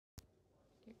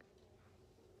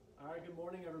All right, good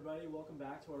morning, everybody. Welcome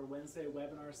back to our Wednesday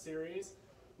webinar series.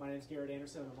 My name is Garrett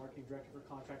Anderson. I'm the Marketing Director for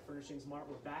Contract Furnishings Mart.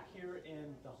 We're back here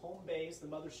in the home base, the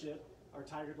mothership, our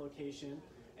Tigard location,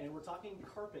 and we're talking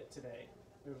carpet today.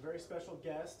 We have a very special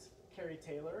guest, Cary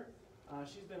Taylor.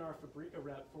 She's been our Fabrica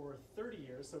rep for 30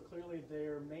 years, so clearly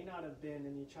there may not have been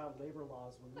any child labor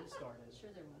laws when we started.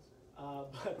 Sure there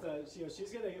was.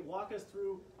 She's going to walk us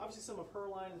through, obviously, some of her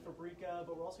line in Fabrica,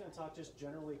 but we're also going to talk just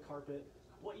generally carpet,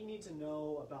 what you need to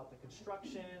know about the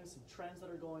construction, some trends that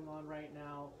are going on right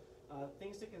now,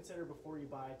 things to consider before you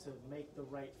buy to make the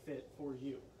right fit for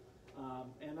you.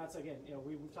 And that's, again,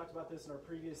 we've talked about this in our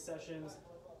previous sessions.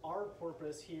 Our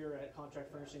purpose here at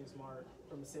Contract Furnishings Mart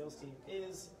from the sales team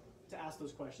is to ask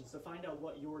those questions, to find out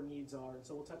what your needs are. And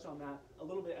so we'll touch on that a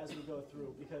little bit as we go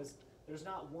through, because there's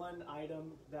not one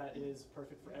item that is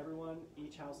perfect for everyone.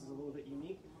 Each house is a little bit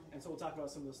unique. And so we'll talk about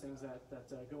some of those things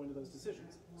that go into those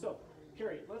decisions. So,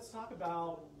 Cary, let's talk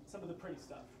about some of the pretty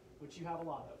stuff, which you have a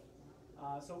lot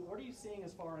of. So what are you seeing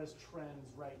as far as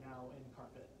trends right now in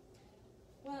carpet?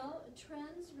 Well,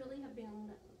 trends really have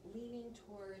been leaning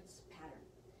towards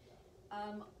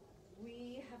pattern.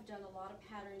 We have done a lot of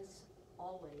patterns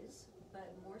always,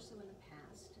 but more so in the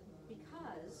past,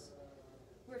 because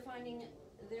we're finding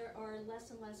there's less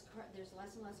and less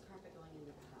carpet going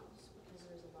into the house, because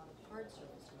there's a lot of hard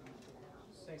surface going into the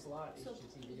house. Thanks a lot, So,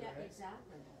 HGTV. yeah, right?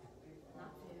 exactly. Not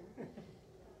fair.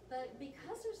 But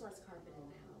because there's less carpet in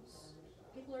the house,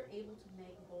 people are able to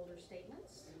make bolder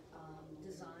statements.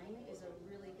 Design is a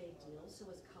really big deal. So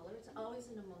is color. It's always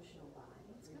an emotional buy.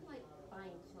 It's kind of like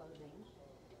buying clothing.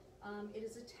 It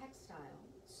is a textile.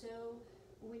 So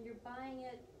when you're buying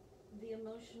it, the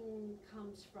emotion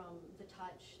comes from the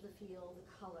touch, the feel, the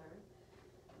color.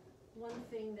 One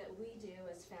thing that we do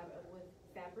as with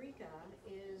Fabrica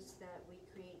is that we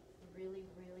create really,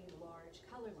 really large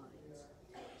color lines.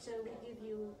 So we give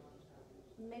you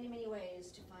many, many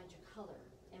ways to find your color.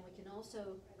 And we can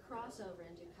also cross over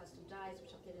and do custom dyes,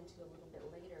 which I'll get into a little bit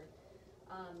later,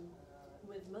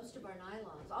 with most of our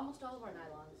nylons, almost all of our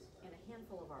nylons, and a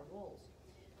handful of our wools.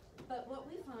 But what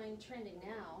we find trending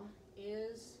now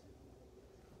is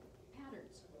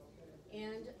patterns.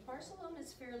 And Barcelona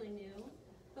is fairly new,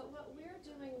 but what we're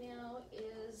doing now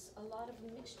is a lot of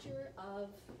mixture of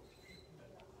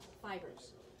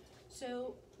fibers.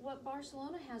 So what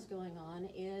Barcelona has going on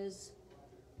is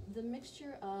the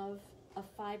mixture of a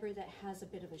fiber that has a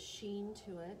bit of a sheen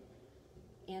to it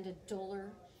and a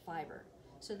duller fiber.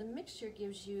 So the mixture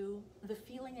gives you the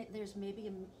feeling that there's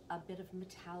maybe a bit of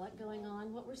metallic going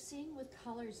on. What we're seeing with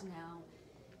colors now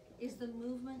is the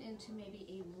movement into maybe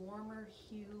a warmer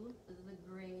hue. The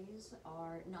grays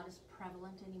are not as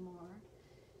prevalent anymore.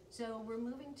 So we're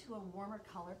moving to a warmer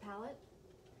color palette,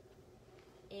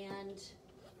 and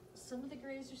some of the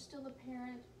grays are still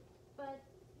apparent, but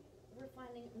we're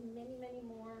finding many, many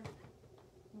more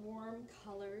warm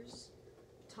colors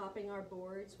topping our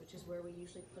boards, which is where we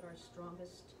usually put our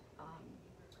strongest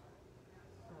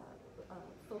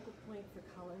focal point for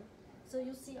color. So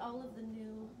you'll see all of the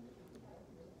new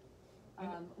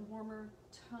warmer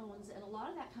tones, and a lot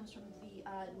of that comes from the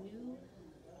new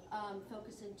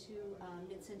focus into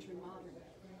mid-century modern.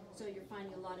 So you're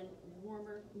finding a lot of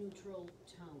warmer, neutral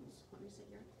tones. What do you say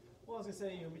here? Well, I was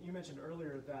going to say, you mentioned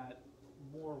earlier that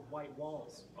more white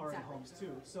walls are in homes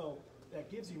too. So that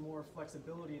gives you more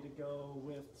flexibility to go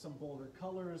with some bolder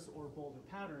colors or bolder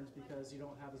patterns, because you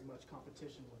don't have as much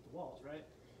competition with the walls, right?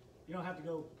 You don't have to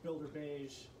go builder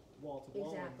beige wall to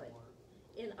wall anymore.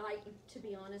 And to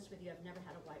be honest with you, I've never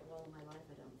had a white wall in my life,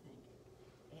 I don't think.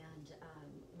 And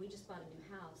we just bought a new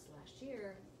house last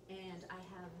year, and I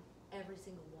have every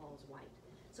single wall is white.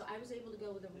 So I was able to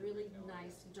go with a really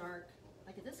nice dark,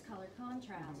 like this color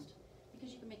contrast,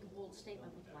 because you can make a bold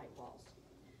statement with white walls.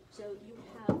 So you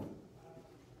have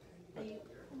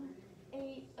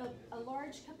a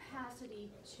large capacity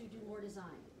to do more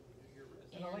design.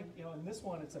 And I like, in this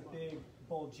one, it's a big,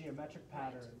 bold geometric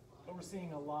pattern, but we're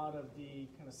seeing a lot of the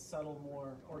kind of subtle,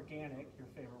 more organic, your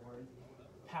favorite word,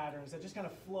 patterns that just kind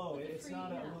of flow. It's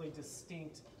not a really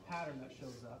distinct pattern that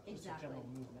shows up, just a general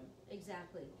movement.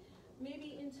 Exactly.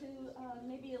 Maybe into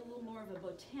maybe a little more of a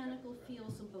botanical feel,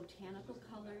 some botanical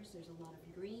colors. There's a lot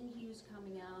of green hues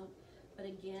coming out, but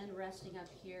again, resting up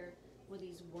here with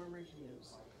these warmer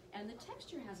hues. And the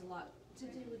texture has a lot to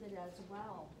do with it as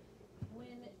well.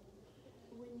 When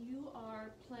you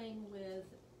are playing with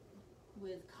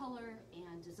color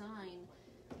and design,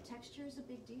 texture is a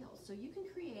big deal. So you can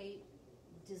create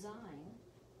design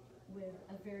with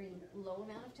a very low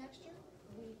amount of texture.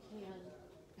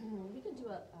 We can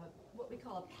do what we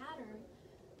call a pattern,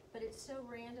 but it's so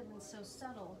random and so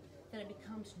subtle that it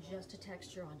becomes just a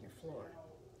texture on your floor.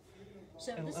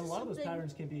 So And this a is lot of those something-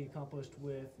 patterns can be accomplished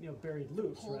with buried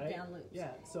loops, Pulled right? down loops.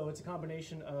 Yeah, so it's a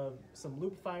combination of some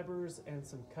loop fibers and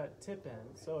some cut tip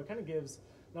ends. So it kind of gives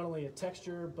not only a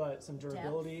texture but some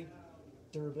durability,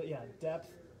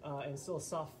 depth, and still a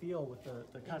soft feel with the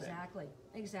cutting.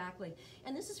 Exactly.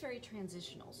 And this is very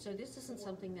transitional. So this isn't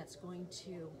something that's going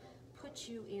to put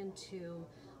you into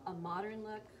a modern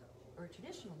look or a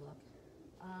traditional look.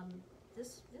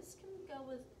 This can go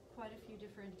with quite a few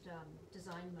different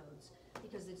design modes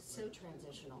because it's so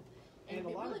transitional. And it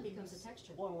really becomes a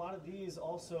texture. Well, and a lot of these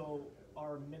also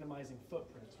are minimizing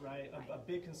footprints, right? A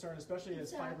big concern, especially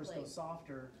as fibers go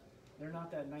softer, they're not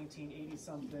that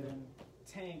 1980-something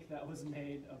tank that was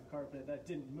made of carpet that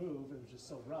didn't move, it was just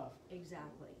so rough.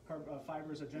 Exactly.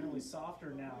 Fibers are generally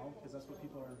softer now because that's what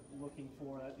people are looking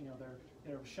for.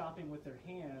 They're shopping with their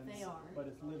hands, They are. but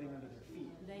it's living under their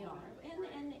feet. They are.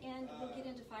 And we'll get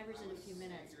into fibers in a few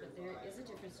minutes, but there is a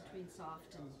difference between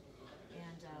soft and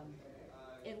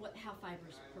how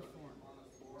fibers perform.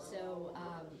 So,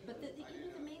 but the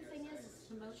main thing is it's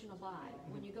an emotional buy.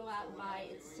 When you go out and buy,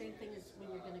 it's the same thing as when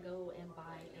you're going to go and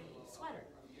buy a sweater.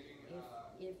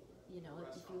 If you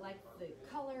like the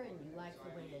color and you like the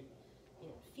way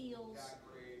it feels,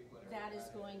 that is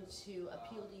going to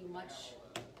appeal to you much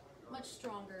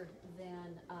stronger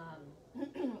than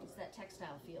it's that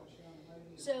textile feel.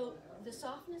 So the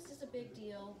softness is a big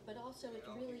deal, but also it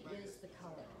really is the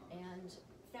color. And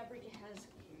Fabrica has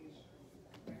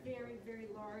very, very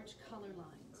large color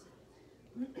lines.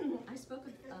 I spoke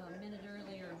a minute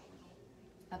earlier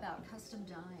about custom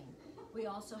dyeing. We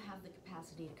also have the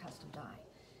capacity to custom dye.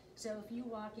 So if you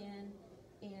walk in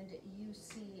and you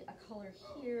see a color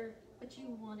here, but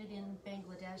you want it in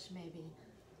Bangladesh maybe,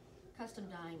 custom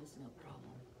dyeing is no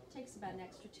problem. It takes about an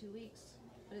extra 2 weeks,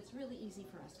 but it's really easy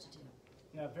for us to do.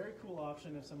 Yeah, very cool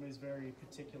option if somebody's very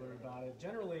particular about it.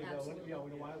 Generally, though,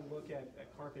 when I look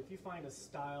at carpet, if you find a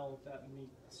style that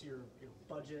meets your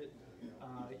budget,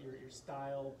 your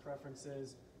style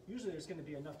preferences, usually there's going to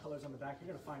be enough colors on the back. You're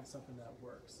going to find something that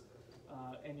works.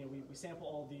 And we sample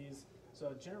all these.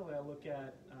 So generally, I look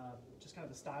at just kind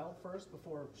of the style first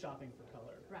before shopping for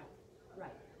color.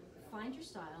 Right. Find your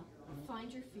style,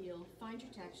 find your feel, find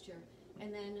your texture,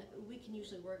 and then we can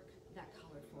usually work that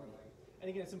color for you. And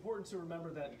again, it's important to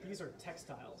remember that these are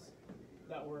textiles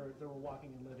that we're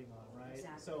walking and living on, right?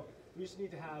 Exactly. So we just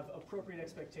need to have appropriate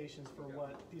expectations for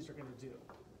what these are going to do.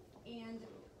 And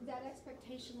that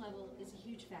expectation level is a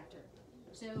huge factor.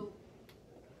 So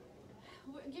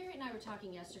Gary and I were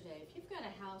talking yesterday. If you've got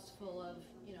a house full of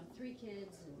 3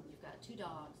 kids and you've got 2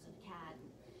 dogs and a cat,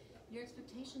 your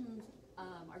expectations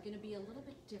are going to be a little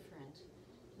bit different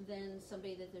than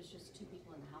somebody that there's just 2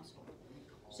 people in the household.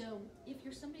 So if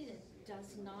you're somebody that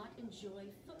does not enjoy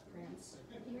footprints,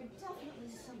 you're definitely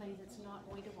somebody that's not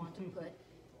going to want to put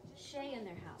shea in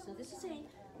their house. Now this is a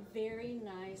very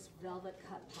nice velvet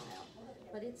cut pile,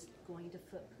 but it's going to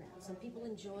footprint. Some people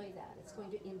enjoy that. It's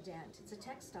going to indent. It's a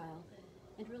textile,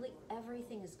 and really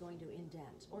everything is going to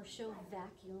indent or show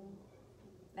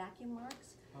vacuum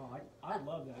marks. Oh, I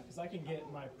love that because I can get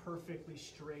my perfectly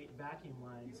straight vacuum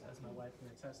lines, as my wife can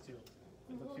attest to.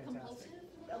 They look fantastic. Compulsive?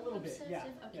 A little bit, yeah.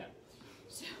 Okay. Yeah.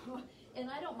 So, and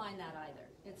I don't mind that either.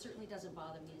 It certainly doesn't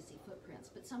bother me to see footprints,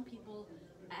 but some people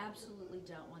absolutely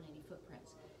don't want any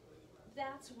footprints.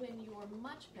 That's when you're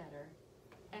much better.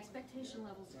 Expectation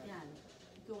levels, again,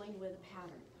 going with a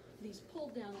pattern. These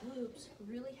pulled down loops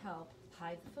really help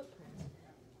hide the footprints.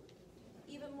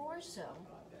 Even more so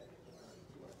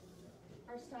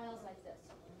are styles like this.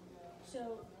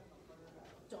 So,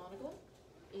 Donegal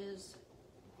is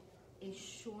a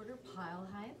shorter pile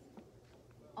height,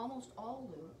 almost all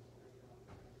loop.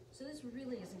 So this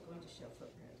really isn't going to show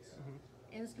footprints.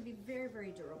 And it's going to be very,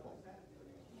 very durable.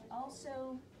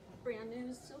 Also, brand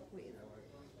new silk weave.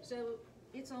 So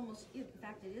it's almost, in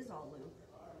fact it is all loop,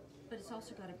 but it's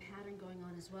also got a pattern going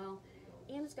on as well.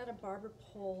 And it's got a barber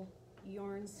pole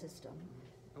yarn system.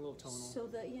 A little tonal. So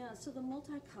the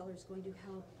multicolor is going to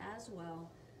help as well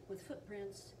with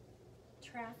footprints,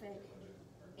 traffic,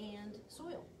 and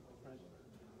soil. Right.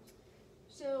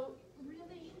 So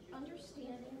really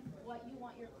understanding what you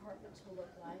want your carpet to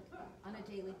look like on a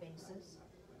daily basis,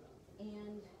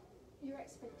 and your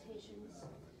expectations,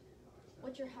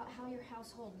 how your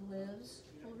household lives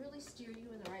will really steer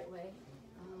you in the right way.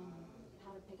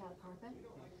 How to pick out a carpet.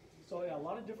 So yeah, a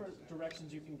lot of different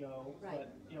directions you can go, Right.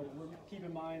 but keep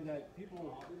in mind that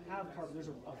people have carpet. There's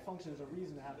a function, there's a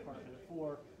reason to have carpet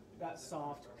for that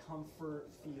soft comfort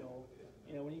feel.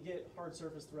 When you get hard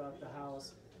surface throughout the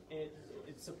house,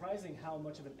 it's surprising how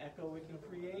much of an echo it can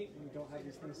create when you don't have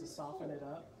these things to soften it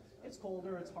up. it's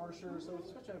colder, it's harsher, so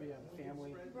especially if you have a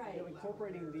family, Right. you know,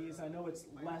 incorporating these, I know it's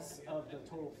less of the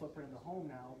total footprint in the home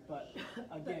now, but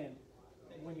again,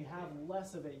 when you have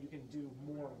less of it, you can do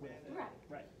more with it. Right.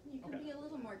 Right. You can Okay. be a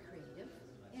little more creative.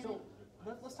 And So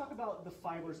let's talk about the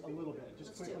fibers a little bit. Just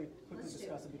Let's do quickly it. Let's do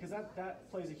discuss it. it, because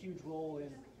that plays a huge role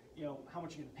in, you know, how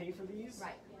much you can pay for these,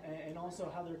 Right. and also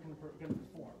how they're going to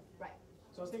perform. right.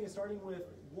 So I was thinking starting with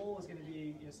wool is going to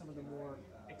be, you know, some of the more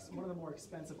one of the more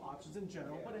expensive options in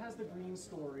general, but it has the green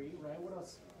story, right? What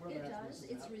else? What It other does. attributes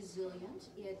does It's have? resilient.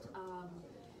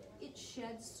 It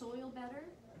sheds soil better.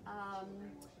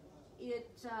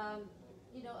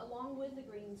 You know, along with the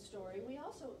green story, we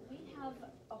have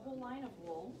a whole line of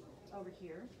wool over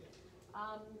here.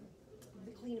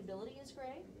 The cleanability is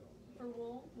great for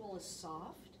wool. Wool is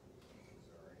soft.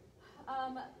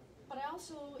 But I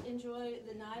also enjoy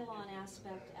the nylon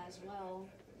aspect as well.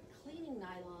 Cleaning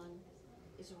nylon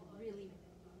is really,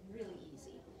 really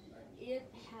easy.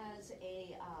 It has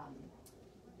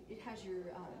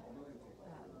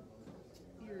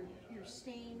your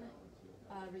stain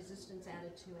resistance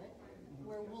added to it,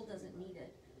 where wool doesn't need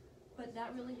it. But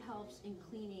that really helps in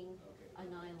cleaning a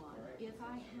nylon. If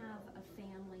I have a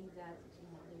family that, you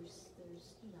know, there's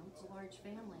you know, it's a large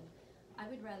family, I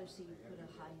would rather see you put a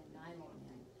high-end nylon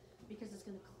in, because it's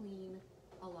going to clean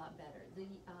a lot better.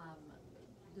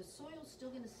 The soil's still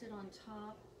going to sit on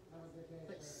top,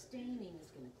 but staining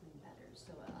is going to clean better.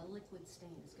 So a liquid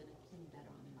stain is going to clean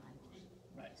better on nylon.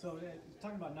 Right. So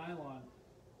talking about nylon,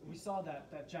 we saw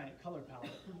that giant color palette.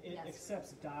 It Yes.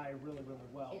 accepts dye really, really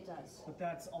well. It does. But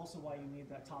that's also why you need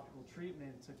that topical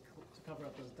treatment to cover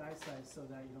up those dye sites so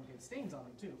that you don't get stains on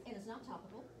them too. And it's not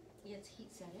topical, it's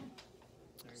heat set in.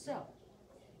 There you So, go.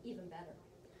 even better.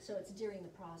 So it's during the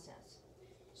process.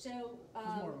 So, It's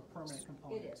more of a permanent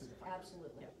component it is, to the fiber.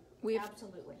 absolutely. Yeah. We have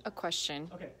Absolutely. a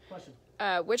question. Okay, question.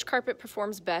 Which carpet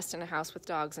performs best in a house with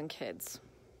dogs and kids?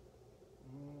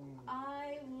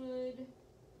 I would,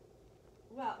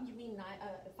 well, you mean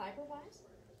fiber-wise?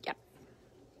 Yep.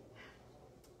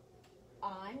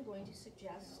 I'm going to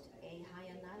suggest a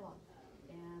high-end nylon.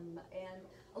 And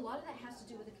a lot of that has to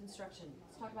do with the construction.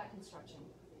 Let's talk about construction.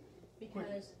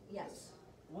 Because, yes,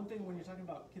 One thing when you're talking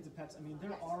about kids and pets, I mean,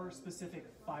 there Yes. are specific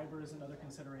fibers and other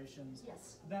considerations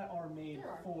yes. that are made There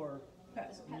are. for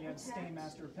pets. Pet I mean, you have Protect.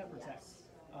 Stainmaster Pet Protect. Yes.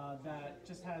 That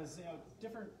just has, you know,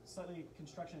 different slightly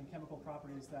construction and chemical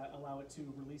properties that allow it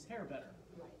to release hair better.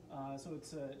 Right. So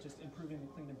it's just improving the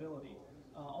cleanability.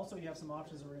 Also, you have some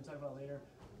options that we're going to talk about later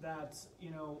that,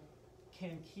 you know,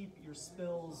 can keep your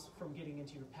spills from getting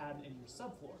into your pad and your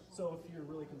subfloor. So if you're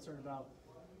really concerned about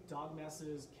dog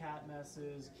messes, cat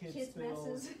messes, kids spills,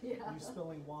 messes, yeah. you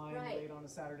spilling wine Right. late on a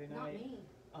Saturday Not night, me.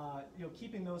 you know,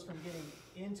 keeping those from getting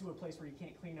into a place where you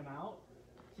can't clean them out,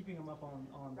 keeping them up on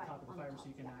Right, top of the on the fiber top, so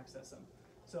you can yeah. access them.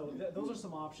 So those are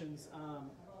some options.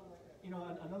 You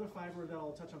know, another fiber that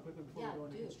I'll touch on quickly before Yeah, we go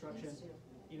into do, construction. please do.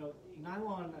 You know,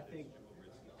 nylon I think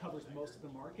covers most of the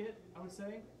market, I would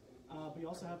say. But you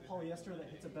also have polyester that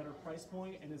hits a better price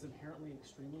point and is inherently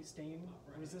extremely stain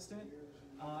resistant.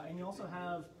 And you also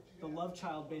have the love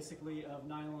child basically of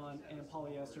nylon and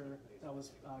polyester that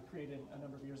was created a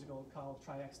number of years ago called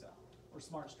Triexta or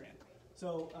Smart Strand.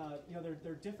 So you know,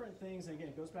 they're different things, and again,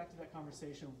 it goes back to that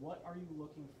conversation. What are you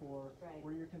looking for? Right.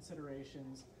 What are your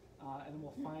considerations? And then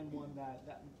we'll find one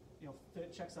that you know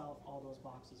checks out all those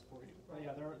boxes for you. But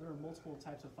yeah, there are multiple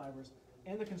types of fibers,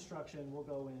 and the construction will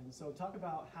go in. So talk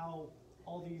about how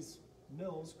all these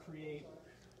mills create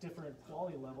different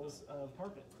quality levels of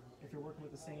carpet if you're working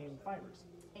with the same fibers.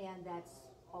 And that's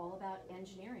all about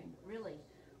engineering, really.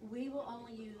 We will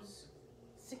only use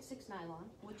 6/6 nylon,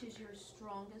 which is your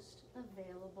strongest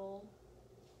available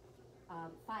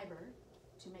fiber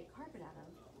to make carpet out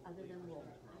of, other than wool.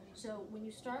 So when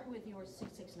you start with your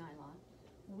 6/6 nylon,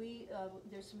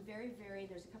 there's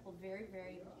a couple very,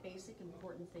 very basic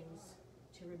important things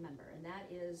to remember, and that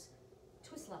is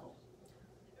twist level.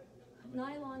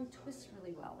 Nylon twists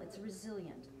really well, it's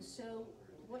resilient. So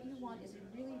what you want is a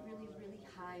really, really, really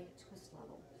high twist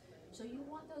level. So you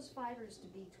want those fibers to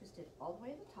be twisted all the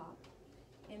way to the top,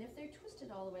 and if they're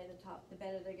twisted all the way to the top, the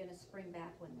better they're gonna spring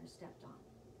back when they're stepped on.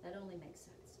 That only makes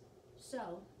sense.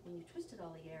 So when you twisted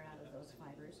all the air out of those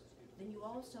fibers, then you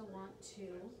also want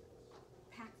to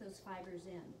pack those fibers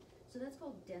in. So that's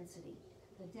called density.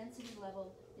 The density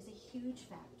level is a huge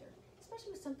factor,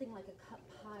 especially with something like a cut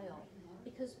pile,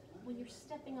 because when you're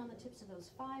stepping on the tips of those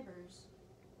fibers,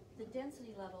 the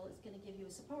density level is going to give you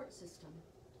a support system,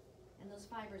 and those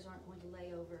fibers aren't going to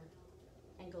lay over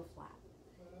and go flat.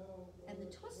 And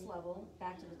the twist level,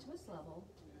 back to the twist level,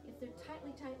 if they're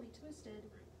tightly, tightly twisted,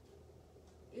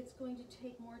 it's going to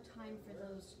take more time for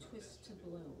those twists to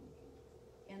bloom.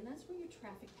 And that's where your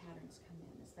traffic patterns come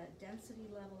in, is that density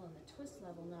level and the twist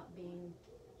level not being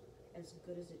as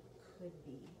good as it could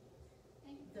be.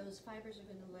 Those fibers are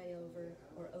going to lay over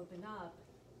or open up,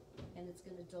 and it's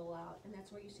going to dull out, and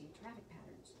that's where you see traffic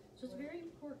patterns. So it's very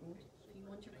important, if you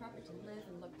want your carpet to live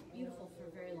and look beautiful for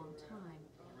a very long time,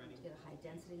 to get a high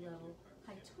density level,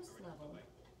 high twist level,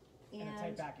 And a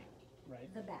tight backing, right?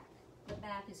 The back. The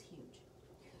back is huge.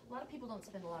 A lot of people don't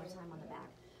spend a lot of time on the back.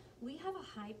 We have a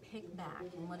high pick back,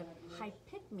 and what a high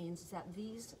pick means is that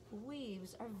these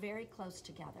weaves are very close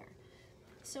together.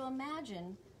 So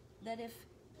imagine that if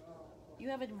you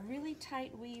have a really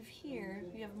tight weave here,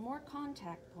 you have more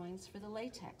contact points for the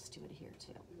latex to adhere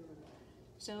to.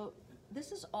 So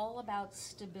this is all about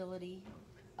stability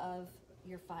of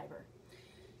your fiber.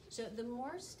 So the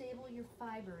more stable your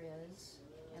fiber is,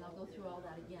 and I'll go through all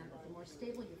that again, but the more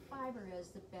stable your fiber is,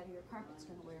 the better your carpet's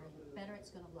going to wear, the better it's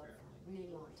going to look for a really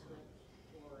long time.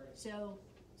 So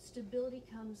stability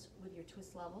comes with your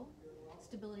twist level,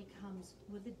 stability comes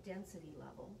with the density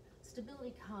level,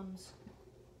 stability comes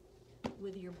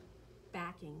with your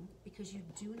backing, because you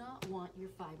do not want your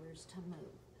fibers to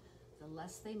move. The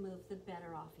less they move, the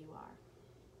better off you are.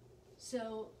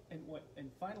 So,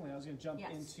 And finally, I was going to jump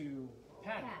into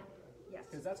padding. Yes.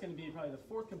 Because that's going to be probably the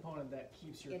fourth component that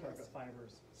keeps your carpet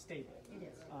fibers stable. It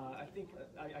is. I think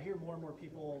I hear more and more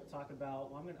people talk about,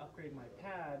 well, I'm going to upgrade my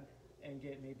pad and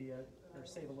get maybe or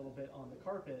save a little bit on the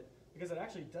carpet, because it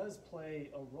actually does play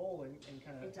a role in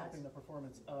kind of helping the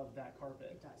performance of that carpet.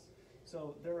 It does.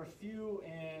 So there are a few,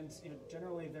 and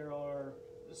generally there are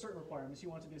certain requirements. You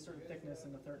want it to be a certain thickness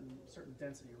and a certain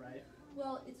density, right?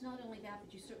 Well, it's not only that,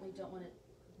 but you certainly don't want it.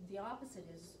 The opposite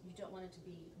is you don't want it to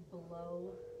be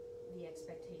below the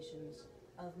expectations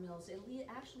of mills. It'll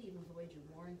actually even void your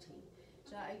warranty.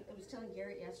 So I was telling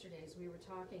Garrett yesterday as we were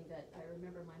talking that I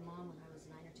remember my mom when I was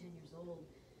 9 or 10 years old.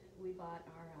 We bought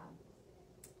our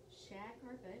shag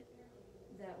carpet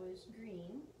that was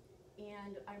green,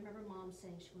 and I remember Mom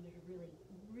saying she wanted a really,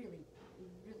 really,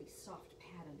 really soft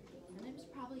pad underneath, and it was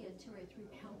probably a 2 or 3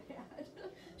 pound pad.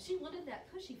 She wanted that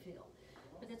cushy feel,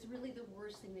 but that's really the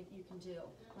worst thing that you can do.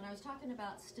 When I was talking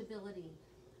about stability,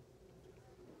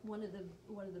 one of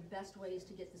the best ways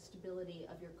to get the stability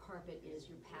of your carpet is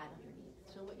your pad underneath.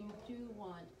 So what you do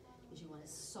want is you want a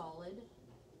solid,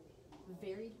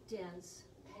 very dense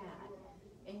pad.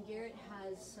 And Garrett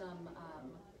has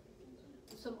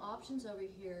some options over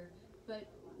here, but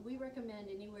we recommend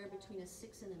anywhere between a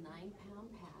 6 and a 9 pound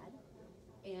pad,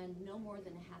 and no more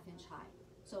than a 1/2 inch high.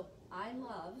 So I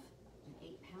love an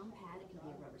 8 pound pad. It can be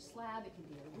a rubber slab, it can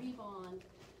be a rebond,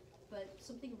 but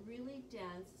something really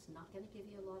dense. It's not going to give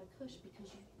you a lot of cush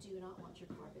because you do not want your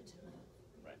carpet to move.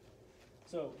 Right.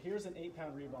 So here's an 8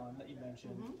 pound rebond that you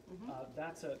mentioned.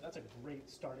 That's a great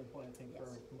starting point, I think,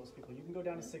 for most people. You can go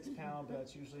down to 6 pound, but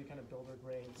that's usually kind of builder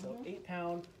grade. So 8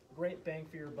 pound, great bang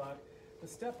for your buck. The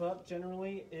step up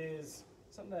generally is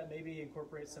something that maybe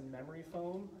incorporates some memory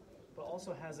foam, but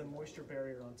also has a moisture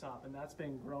barrier on top, and that's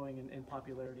been growing in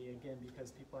popularity again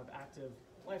because people have active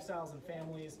lifestyles and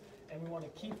families, and we want to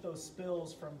keep those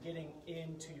spills from getting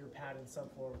into your pad and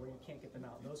subfloor where you can't get them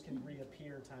out. Those can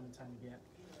reappear time and time again.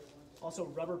 Also,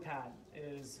 rubber pad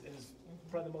is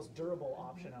probably the most durable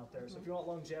option out there. So if you want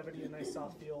longevity, a nice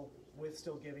soft feel with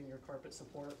still giving your carpet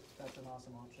support, that's an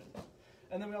awesome option.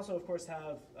 And then we also, of course,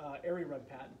 have airy rug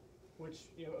pad, which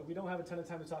we don't have a ton of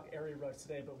time to talk airy rugs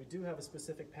today, but we do have a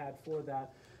specific pad for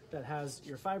that has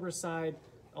your fiber side,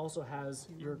 also has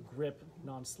your grip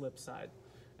non-slip side.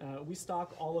 We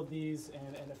stock all of these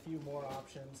and a few more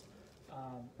options.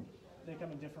 They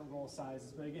come in different roll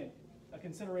sizes, but again, a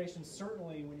consideration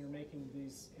certainly when you're making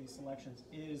these selections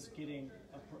is getting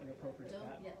an appropriate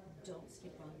pad. Don't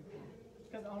skip on your pad.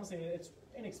 Because honestly, it's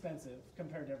inexpensive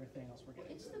compared to everything else we're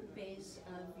getting. It's the base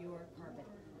of your carpet,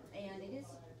 and it is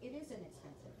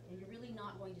inexpensive, and you're really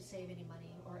not going to save any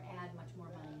money or add much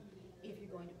more money if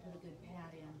you're going to put a good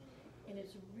pad in. And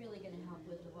it's really going to help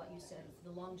with what you said,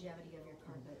 the longevity of your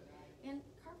carpet. And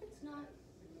carpet's not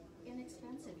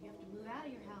inexpensive. You have to move out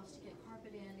of your house to get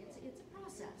carpet in. It's a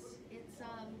process. It's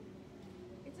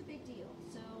a big deal.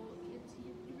 So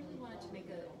you really want it to make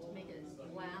it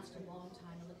last a long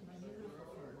time and look beautiful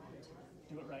for a long time.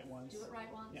 Do it right once. Do it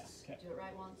right once. Yes. Okay. Do it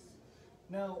right once.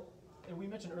 Now, and we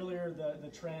mentioned earlier the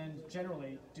trend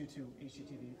generally due to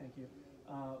HGTV. Thank you.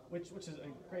 Which is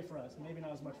great for us. Maybe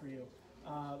not as much for you.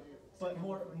 But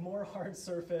more hard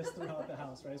surface throughout the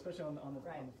house, right? Especially on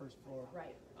the first floor.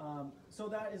 Right. So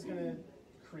that is going to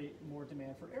create more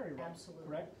demand for airy rugs. Absolutely.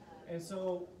 Correct? And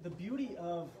so the beauty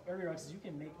of airy rugs is you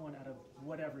can make one out of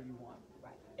whatever you want.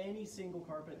 Right. any single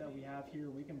carpet that we have here,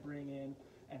 we can bring in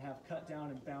and have cut down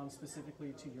and bound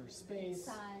specifically to your space.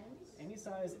 Any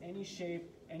size, any shape,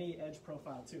 any edge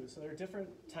profile too. So there are different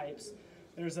types.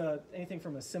 There's anything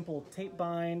from a simple tape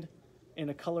bind in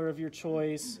a color of your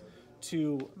choice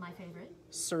to my favorite,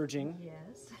 serging.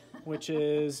 Yes. Which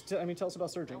is, tell us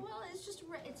about serging. Well, it's just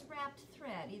it's wrapped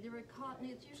thread, either a cotton.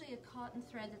 It's usually a cotton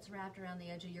thread that's wrapped around the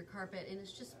edge of your carpet, and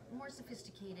it's just more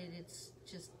sophisticated. It's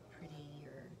just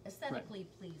prettier, aesthetically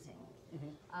pleasing.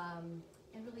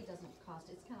 It really doesn't cost.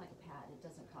 It's kind of like a pad. It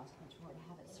doesn't cost much more to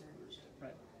have it serged.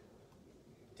 Right.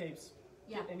 Tapes.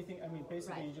 Yeah. Anything. I mean,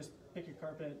 basically, you just pick your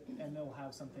carpet, and they'll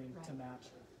have something to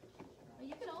match.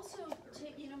 You can also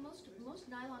take, most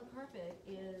nylon carpet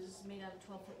is made out of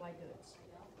 12-foot wide goods.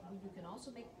 You can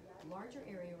also make larger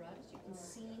area rugs. You can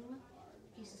seam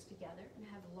pieces together and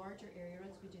have larger area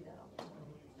rugs. We do that all the time.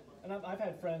 And I've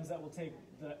had friends that will take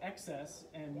the excess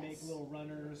and make little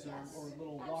runners or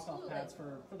little walk-off pads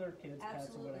for their kids' pets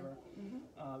or whatever.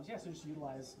 So just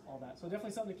utilize all that. So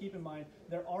definitely something to keep in mind.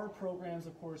 There are programs,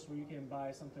 of course, where you can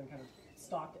buy something kind of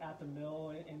stocked at the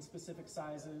mill in specific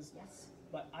sizes. Yes.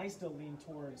 But I still lean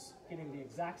towards getting the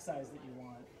exact size that you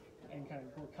want and kind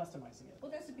of customizing it.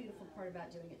 Well, that's the beautiful part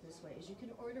about doing it this way, is you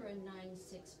can order a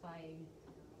 9/6 by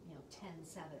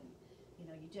 10/7.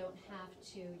 You don't have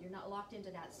to, you're not locked into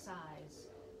that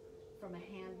size from a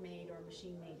handmade or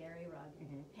machine-made area rug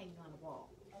hanging on a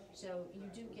wall. So you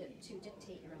do get to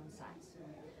dictate your own size.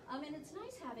 And it's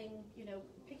nice having,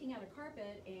 picking out a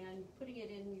carpet and putting it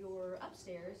in your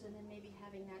upstairs, and then maybe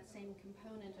having that same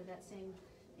component or that same,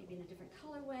 maybe in a different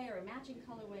colorway or a matching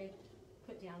colorway,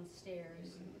 put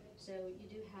downstairs. So you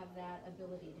do have that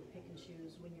ability to pick and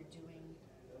choose when you're doing,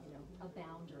 a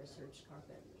bound or a serged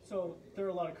carpet. So there are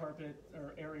a lot of carpet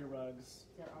or area rugs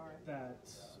There are. that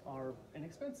are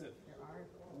inexpensive. There are.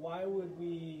 Why would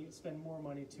we spend more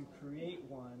money to create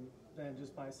one than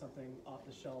just buy something off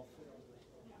the shelf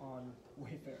on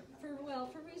Wayfair?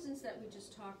 For reasons that we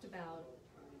just talked about,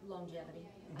 longevity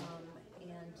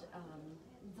and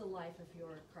the life of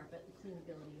your carpet, the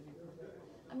cleanability of your carpet.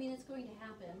 I mean, it's going to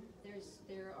happen.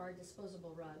 There are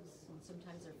disposable rugs, and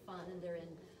sometimes they're fun, and they're in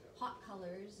hot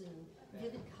colors and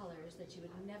vivid colors that you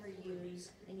would never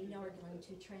use, and are going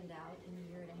to trend out in a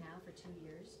year and a half or 2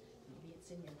 years. Maybe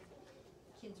it's in your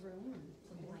kid's room or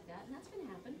something like that, and that's going to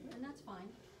happen, and that's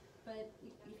fine. But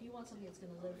if you want something that's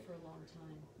going to live for a long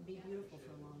time, be beautiful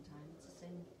for a long time, it's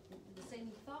the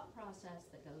same thought process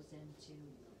that goes into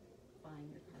buying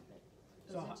your carpet,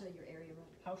 goes into your area rug.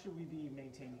 How should we be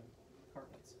maintaining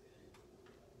carpets?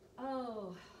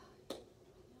 Oh,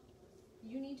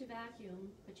 you need to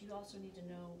vacuum, but you also need to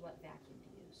know what vacuum to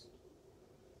use.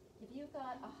 If you've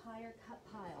got a higher cut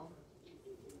pile,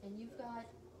 and you've got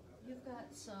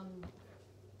some,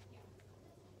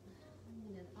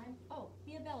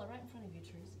 Mia Bella right in front of you,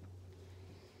 Teresa.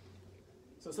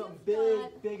 So something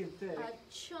You've big and thick. A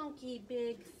chunky,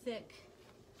 big, thick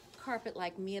carpet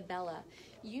like Mia Bella.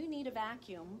 You need a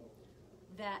vacuum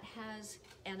that has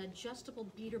an adjustable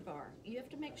beater bar. You have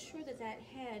to make sure that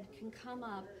head can come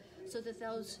up so that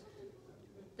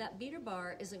that beater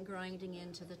bar isn't grinding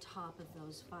into the top of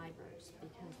those fibers,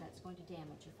 because that's going to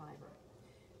damage your fiber.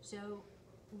 So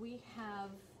we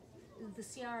have the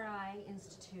CRI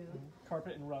Institute.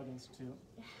 Carpet and Rug Institute.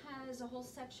 Has a whole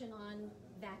section on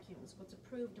vacuums, what's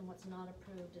approved and what's not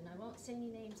approved. And I won't say any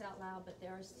names out loud, but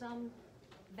there are some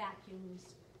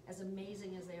vacuums, as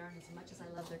amazing as they are and as much as I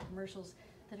love their commercials,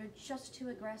 that are just too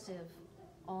aggressive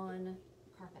on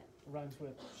carpet. Runs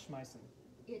with Schmeisen.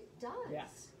 It does.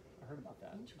 Yes, I heard about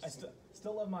that. I Interesting.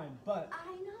 still love mine, but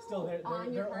I know. still they're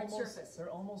hard almost surface.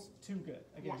 they're almost too good.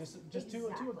 Again, Yes, just too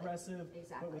exactly. aggressive,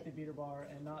 Exactly. but with the beater bar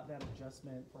and not that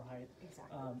adjustment for height.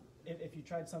 Exactly. If you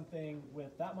tried something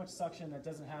with that much suction that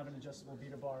doesn't have an adjustable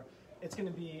beater bar, it's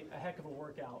going to be a heck of a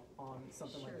workout on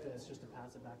something Sure like this, is. just to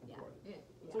pass it back and forth. Yeah.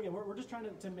 So again, we're just trying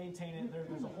to maintain it.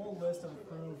 There's a whole list of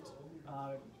approved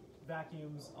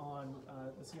vacuums on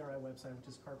the CRI website, which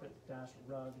is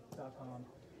carpet-rug.com.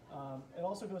 It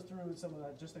also goes through some of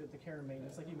that, just the care and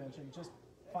maintenance, like you mentioned, just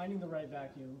finding the right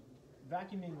vacuum,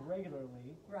 vacuuming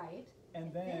regularly, Right.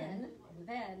 and then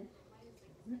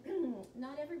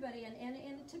not everybody,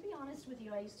 and to be honest with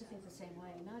you, I used to think the same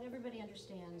way. Not everybody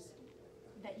understands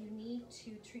that you need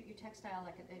to treat your textile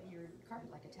your carpet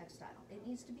like a textile. It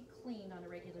needs to be cleaned on a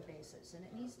regular basis, and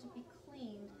it needs to be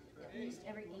cleaned at least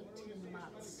every 18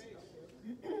 months.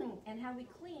 And how we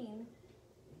clean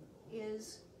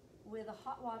is with a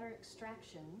hot water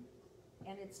extraction,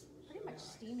 and it's pretty much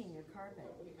steaming your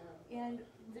carpet. And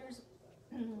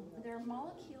there are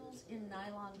molecules in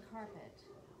nylon carpet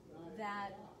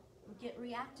that get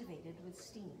reactivated with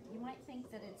steam. You might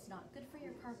think that it's not good for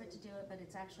your carpet to do it, but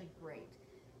it's actually great.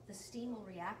 The steam will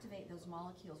reactivate those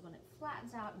molecules. When it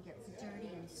flattens out and gets dirty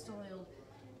and soiled,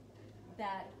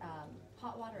 that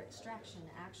hot water extraction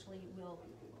actually will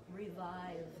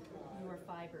revive your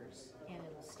fibers, and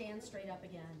it will stand straight up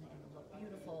again and it'll look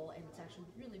beautiful, and it's actually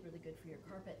really, really good for your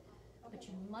carpet. But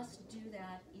you must do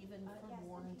that even for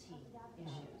warranty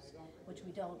issues, which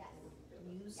we don't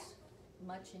use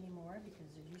much anymore because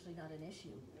they're usually not an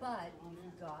issue. But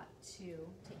you've got to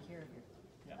take care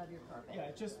of your carpet. Yeah,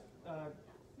 it's just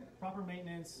proper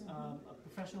maintenance, a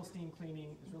professional steam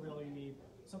cleaning is really all you need.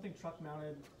 Something truck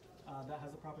mounted that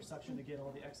has the proper suction to get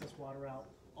all the excess water out,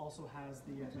 also has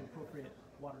the appropriate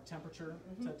water temperature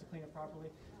to clean it properly.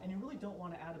 And you really don't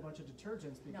want to add a bunch of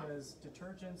detergents because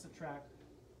detergents attract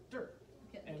dirt.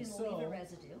 You can leave a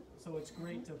residue. So it's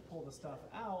great to pull the stuff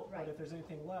out, but if there's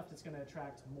anything left, it's going to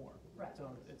attract more. Right.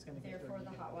 So it's going to get Therefore,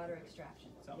 the hot water extraction.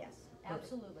 So, yes, perfect.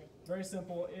 Absolutely. Very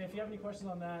simple. If you have any questions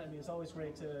on that, I mean, it's always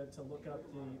great to look up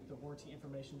the warranty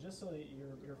information just so that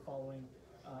you're following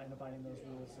and abiding those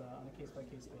rules on a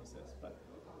case-by-case basis. But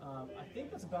I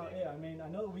think that's about it. I mean, I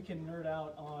know that we can nerd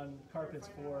out on carpets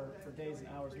for days and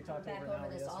hours. We talked over an hour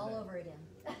yesterday. All over again.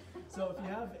 So if you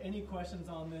have any questions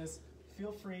on this,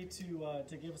 feel free to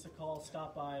give us a call,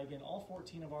 stop by. Again, all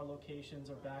 14 of our locations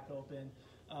are back open.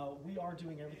 We are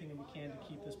doing everything that we can to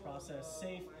keep this process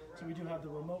safe. So we do have the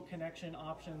remote connection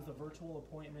options, the virtual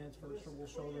appointments, virtual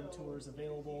showroom tours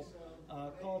available.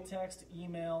 Call, text,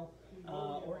 email,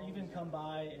 or even come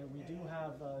by. And we do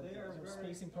have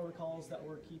spacing protocols that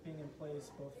we're keeping in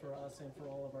place both for us and for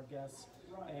all of our guests.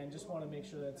 And just want to make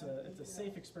sure that it's a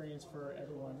safe experience for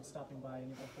everyone stopping by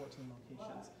any of our 14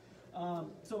 locations.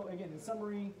 So again, in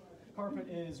summary, carpet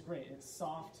is great. It's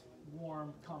soft,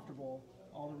 warm, comfortable,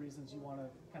 all the reasons you want to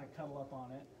kind of cuddle up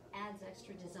on it. Adds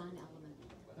extra design element.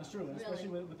 That's true, and especially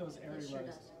with those area sure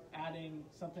rugs. Does. Adding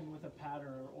something with a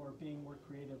pattern or being more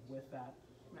creative with that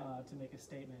to make a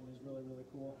statement is really, really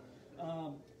cool.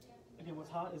 Again, what's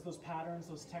hot is those patterns,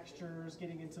 those textures,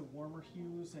 getting into warmer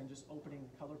hues and just opening the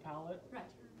color palette.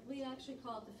 Right. We actually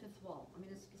call it the fifth wall. I mean,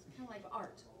 it's kind of like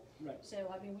art. Right.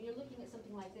 So, I mean, when you're looking at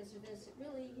something like this or this, it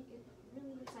really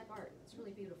looks like art. It's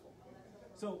really beautiful.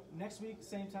 So next week,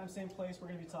 same time, same place, we're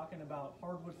going to be talking about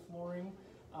hardwood flooring.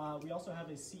 We also have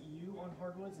a CEU on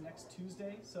hardwoods next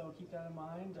Tuesday, so keep that in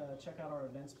mind. Check out our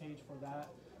events page for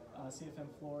that,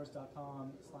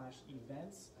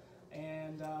 cfmfloors.com/events.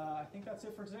 And I think that's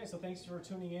it for today. So thanks for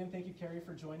tuning in. Thank you, Cary,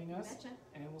 for joining us. You betcha.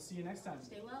 And we'll see you next time.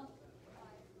 Stay well.